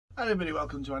Hi everybody,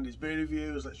 welcome to Andy's Beer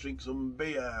Reviews. Let's drink some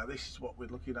beer. This is what we're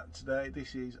looking at today.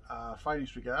 This is our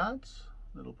Finest Regards,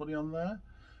 little bunny on there.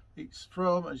 It's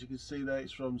from, as you can see there,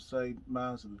 it's from St.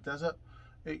 Mars of the Desert.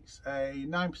 It's a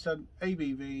 9%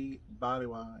 ABV barley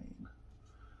wine.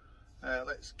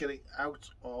 Let's get it out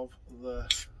of the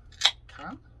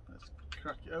can. Let's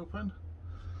crack it open.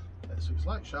 Let's see what it's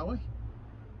like, shall we?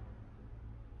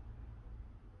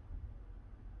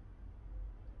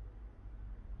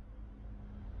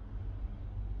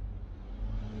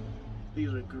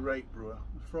 These are a great brewer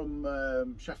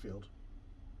from Sheffield.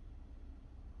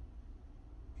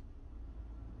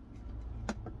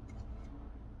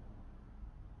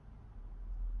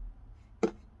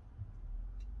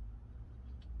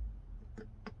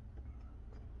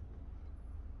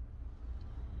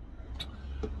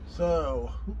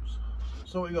 So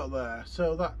what we got there?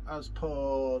 So that has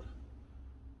poured,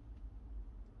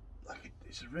 like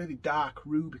it's a really dark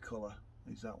ruby colour.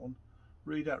 Is that one?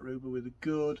 Really dark ruby with a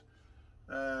good,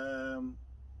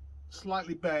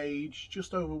 slightly beige,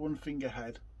 just over 1 finger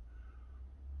head.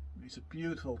 It's a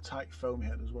beautiful tight foamy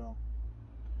head as well.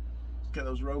 Let's get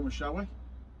those aromas, shall we?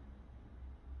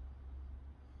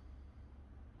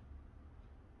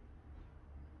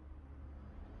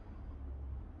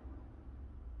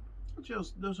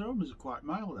 Those aromas are quite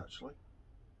mild actually.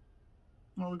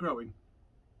 Well, we're growing.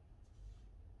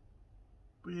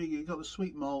 But yeah, you've got the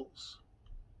sweet malts,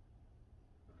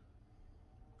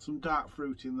 some dark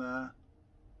fruit in there,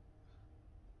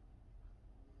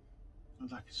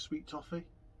 and like a sweet toffee.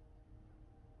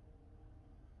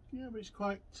 Yeah, but it's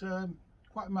quite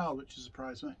mild, which has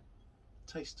surprised me.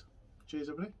 Taste. Cheers,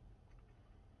 everybody.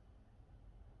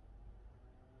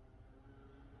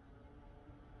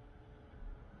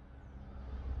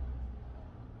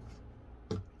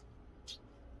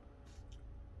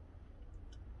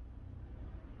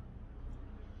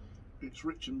 It's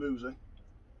rich and boozy.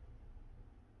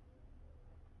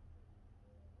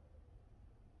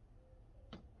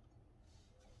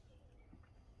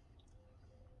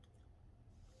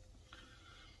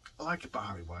 I like a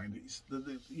barley wine. It's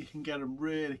you can get them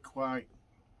really quite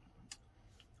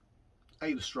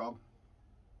either strong,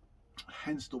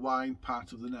 hence the wine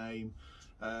part of the name,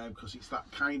 because it's that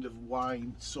kind of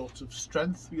wine sort of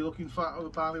strength you're looking for out of a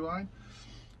barley wine.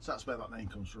 So that's where that name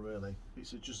comes from, really.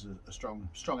 It's just a strong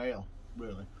ale,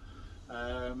 really.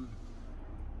 But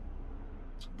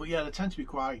yeah, they tend to be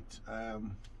quite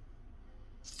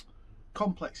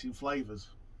complex in flavours.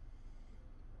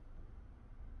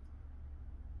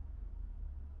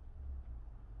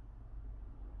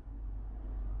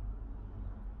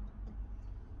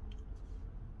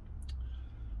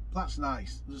 That's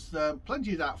nice. There's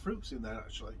plenty of dark fruits in there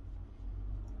actually.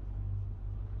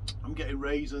 I'm getting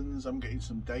raisins, I'm getting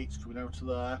some dates coming out of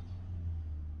there.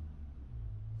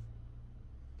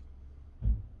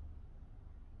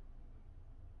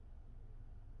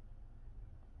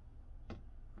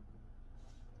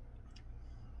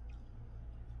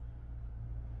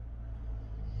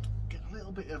 Get a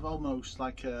little bit of almost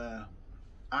like a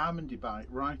almondy bite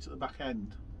right at the back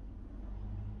end.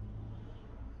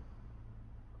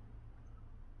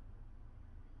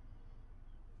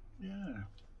 Yeah.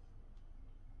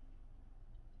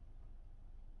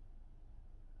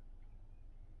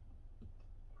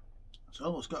 It's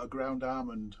almost got a ground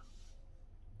almond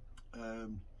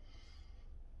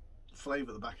flavour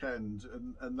at the back end,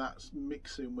 and that's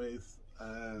mixing with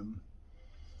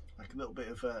like a little bit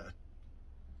of a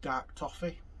dark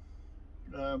toffee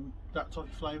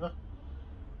flavour.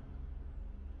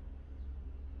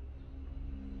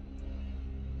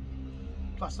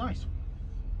 That's nice.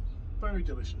 Very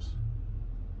delicious.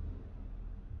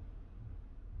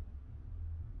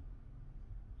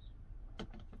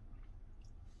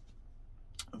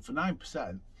 And for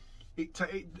 9%,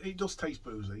 it does taste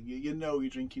boozy. You know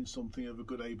you're drinking something of a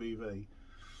good ABV.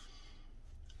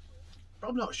 But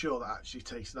I'm not sure that actually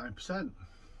tastes 9%.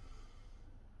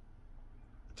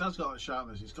 It has got that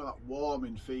sharpness, it's got that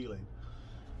warming feeling.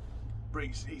 But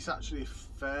it's actually a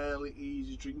fairly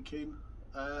easy drinking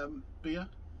beer.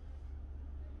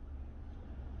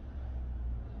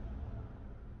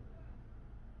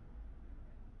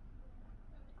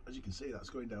 As you can see, that's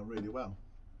going down really well.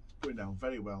 Going down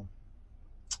very well.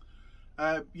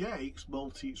 Yeah, it's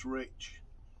malty, it's rich.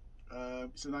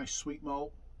 It's a nice sweet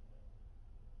malt.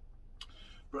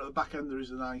 But at the back end there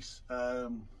is a nice,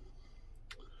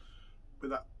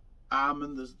 with that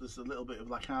almond, there's a little bit of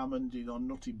like almond, you know,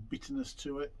 nutty bitterness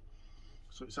to it.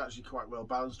 So it's actually quite well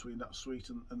balanced between that sweet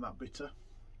and that bitter.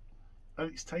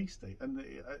 And it's tasty. And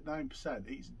at 9%,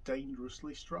 it's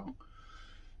dangerously strong,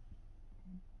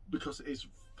 because it is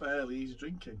fairly easy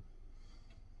drinking.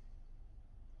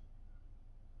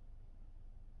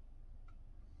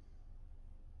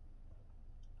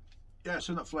 yeah,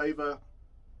 so that flavour,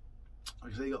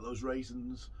 like I say, you got those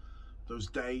raisins, those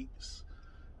dates,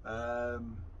 bit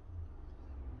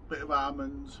of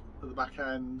almond at the back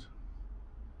end,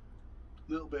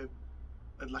 a little bit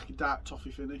of like a dark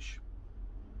toffee finish,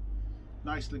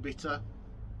 nicely bitter,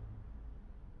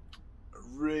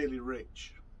 really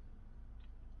rich.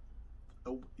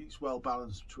 It's well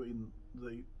balanced between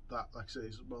that, like I say,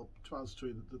 it's well balanced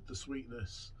between the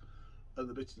sweetness and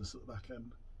the bitterness at the back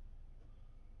end.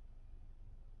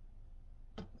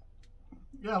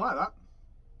 Yeah, I like that.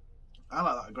 I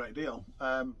like that a great deal.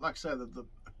 Like I said, the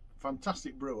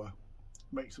fantastic brewer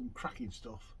makes some cracking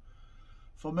stuff.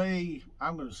 For me,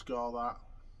 I'm going to score that.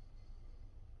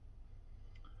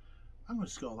 I'm going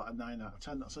to score that a 9 out of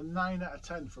 10. That's a 9 out of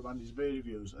 10 from Andy's Beer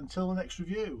Reviews. Until the next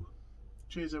review.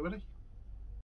 Cheers, everybody.